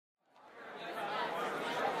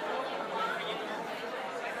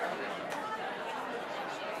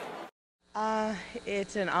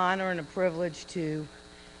It's an honor and a privilege to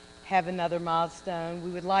have another milestone.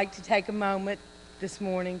 We would like to take a moment this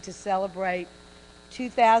morning to celebrate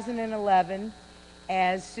 2011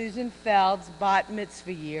 as Susan Feld's bat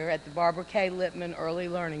mitzvah year at the Barbara K. Lipman Early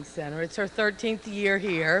Learning Center. It's her 13th year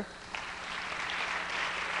here.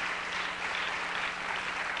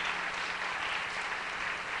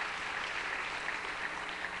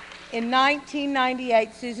 In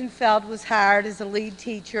 1998, Susan Feld was hired as a lead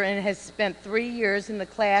teacher and has spent 3 years in the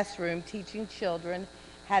classroom teaching children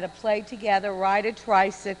how to play together, ride a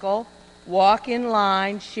tricycle, walk in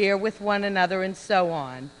line, share with one another, and so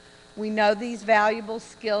on. We know these valuable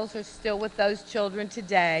skills are still with those children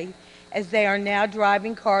today, as they are now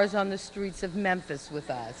driving cars on the streets of Memphis with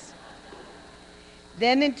us.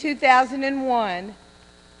 Then in 2001,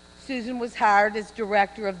 Susan was hired as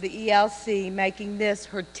director of the ELC, making this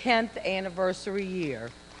her 10th anniversary year.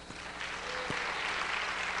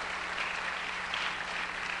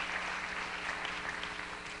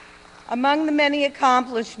 Among the many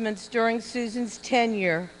accomplishments during Susan's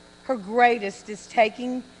tenure, her greatest is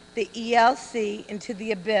taking the ELC into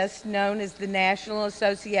the abyss known as the National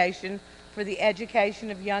Association for the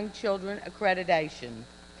Education of Young Children accreditation.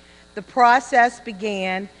 The process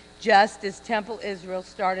began just as Temple Israel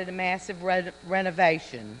started a massive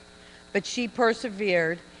renovation. But she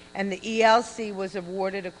persevered, and the ELC was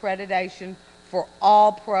awarded accreditation for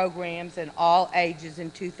all programs and all ages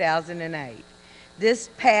in 2008.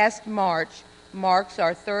 This past March marks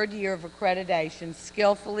our 3rd year of accreditation,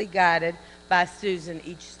 skillfully guided by Susan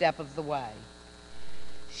each step of the way.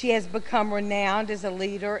 She has become renowned as a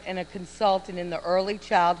leader and a consultant in the early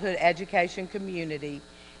childhood education community,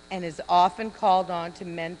 and is often called on to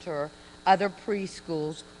mentor other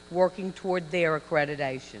preschools working toward their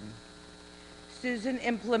accreditation. Susan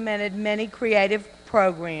implemented many creative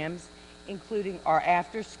programs, including our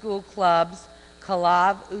after-school clubs,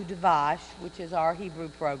 Kalav Udavash, which is our Hebrew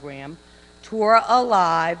program, Torah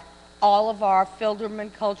Alive, all of our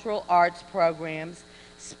Filderman Cultural Arts programs,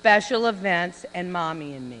 special events, and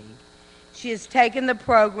Mommy and Me. She has taken the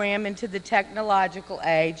program into the technological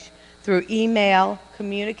age through email,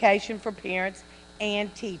 communication for parents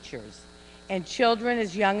and teachers. And children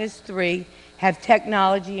as young as 3 have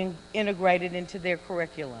technology integrated into their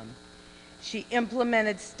curriculum. She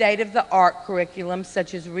implemented state-of-the-art curriculum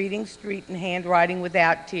such as Reading Street and Handwriting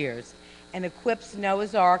Without Tears, and equips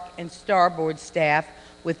Noah's Ark and Starboard staff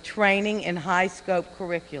with training and high-scope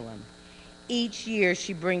curriculum. Each year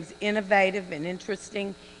she brings innovative and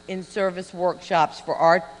interesting in-service workshops for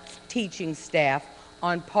our teaching staff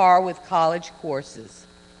on par with college courses.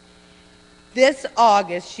 This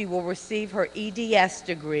August, she will receive her EDS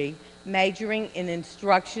degree, majoring in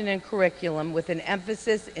instruction and curriculum with an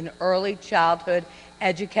emphasis in early childhood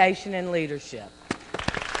education and leadership.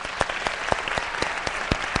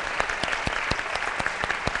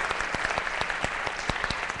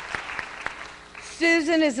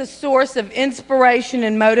 Susan is a source of inspiration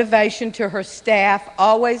and motivation to her staff,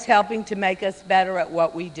 always helping to make us better at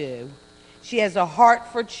what we do. She has a heart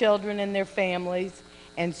for children and their families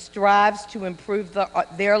and strives to improve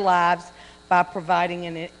their lives by providing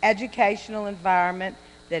an educational environment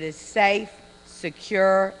that is safe,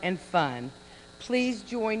 secure, and fun. Please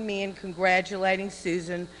join me in congratulating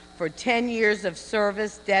Susan for 10 years of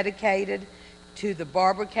service dedicated to the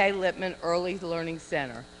Barbara K. Lipman Early Learning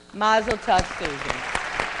Center. Mazel tov, Susan.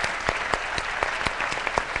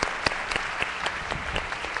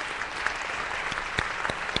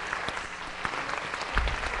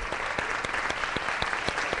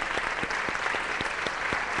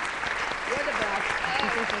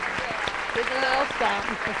 Here's a little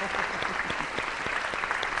something.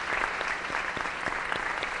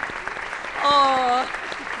 Oh.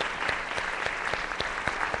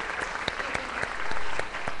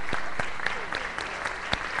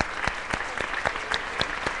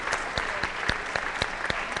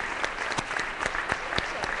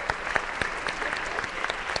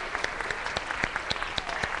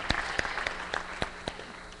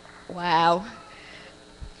 Wow.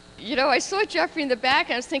 You know, I saw Jeffrey in the back,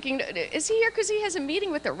 and I was thinking, is he here because he has a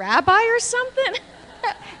meeting with a rabbi or something?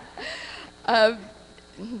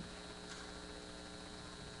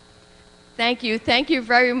 Thank you. Thank you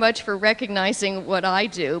very much for recognizing what I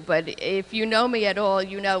do. But if you know me at all,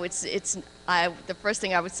 you know the first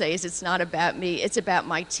thing I would say is it's not about me. It's about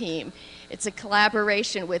my team. It's a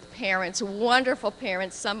collaboration with parents, wonderful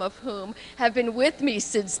parents, some of whom have been with me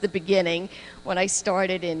since the beginning when I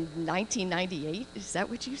started in 1998. Is that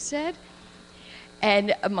what you said?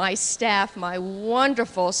 And my staff, my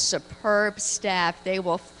wonderful, superb staff, they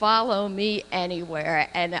will follow me anywhere.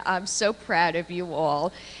 And I'm so proud of you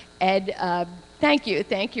all. And thank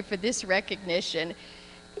you for this recognition.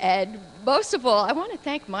 And most of all, I want to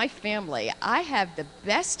thank my family. I have the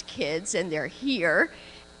best kids, and they're here.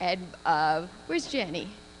 And where's Jenny?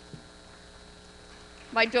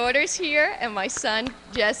 My daughter's here, and my son,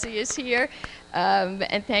 Jesse, is here.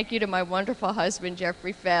 And thank you to my wonderful husband,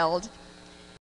 Jeffrey Feld.